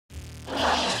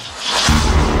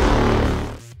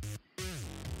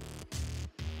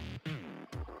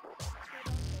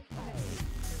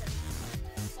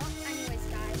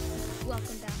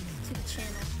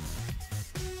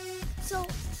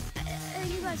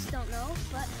guys don't know,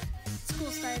 but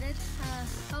school started.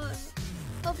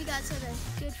 Hope you guys had a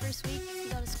good first week if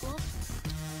you go to school.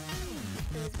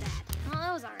 It was bad. Well,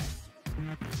 it was alright.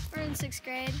 We're in 6th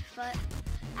grade, but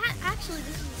actually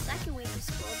this is the 2nd week of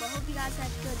school, but hope you guys had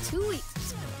a good 2 weeks of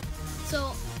school.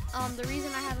 So, the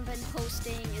reason I haven't been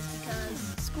posting is because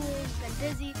school's been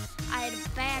busy. I had a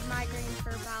bad migraine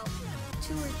for about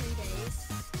 2 or 3 days.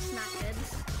 It's not good.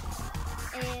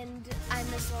 And I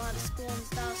missed a lot of school and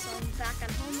stuff, so I'm back on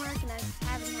homework and I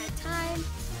haven't had time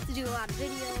to do a lot of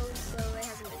videos, so it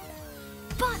hasn't been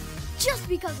good. But just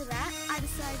because of that, I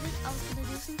decided I was going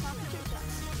to do some soccer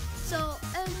Trickshots. So,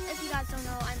 if you guys don't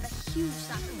know, I'm a huge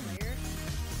soccer player.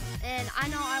 And I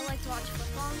know I like to watch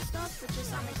football and stuff, but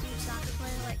just I'm a huge soccer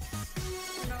player, like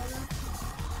Ronaldo,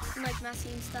 and like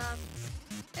Messi and stuff.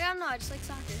 I don't know, I just like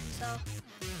soccer. So,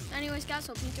 anyways, guys,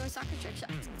 hope you enjoy soccer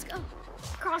Trickshots. Let's go.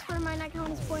 Crossbar might not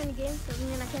count as a point in the game, doesn't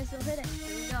mean I can't still hit it.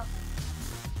 Here we go.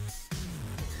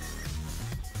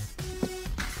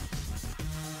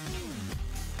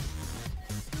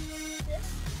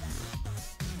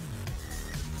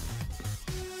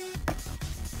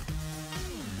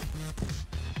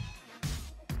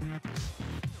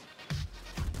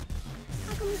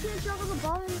 How come you can't juggle the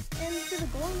ball into the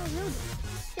goal in the room?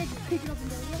 Yeah, just pick it up and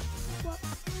go. What?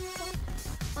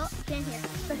 Well, you can't hear.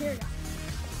 So here we go.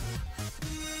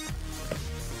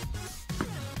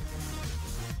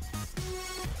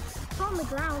 From the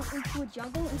ground into a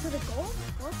juggle into the goal.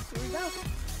 Well, here we go.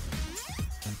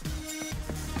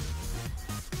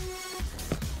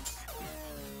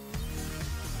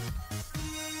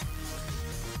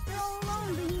 You're all alone,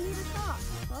 but you need a stop.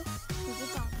 Well, here's a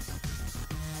stop.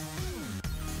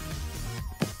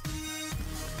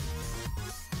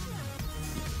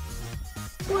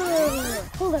 Whoa!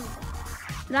 Hold on.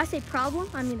 Did I say problem?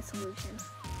 I mean a solution.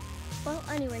 Well,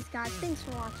 anyways, guys, thanks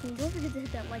for watching. Don't forget to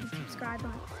hit that like and subscribe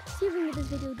button. See if we can get this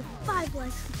video to 5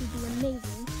 likes, which would be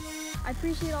amazing. I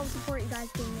appreciate all the support you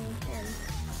guys give me, and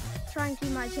try and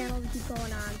keep my channel to keep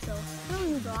going on, so it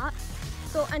really means a lot.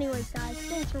 So anyways, guys,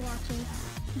 thanks for watching,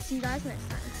 and see you guys next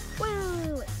time.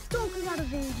 Wait. Don't click out of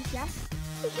the video just yet.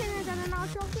 We can't end on an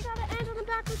outro. We gotta end on the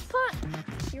backwards punt.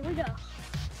 Here we go.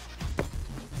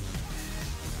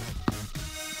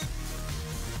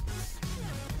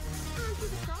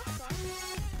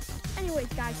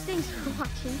 Anyways, guys, thanks for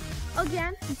watching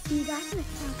again, and see you guys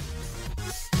next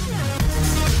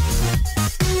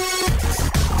time.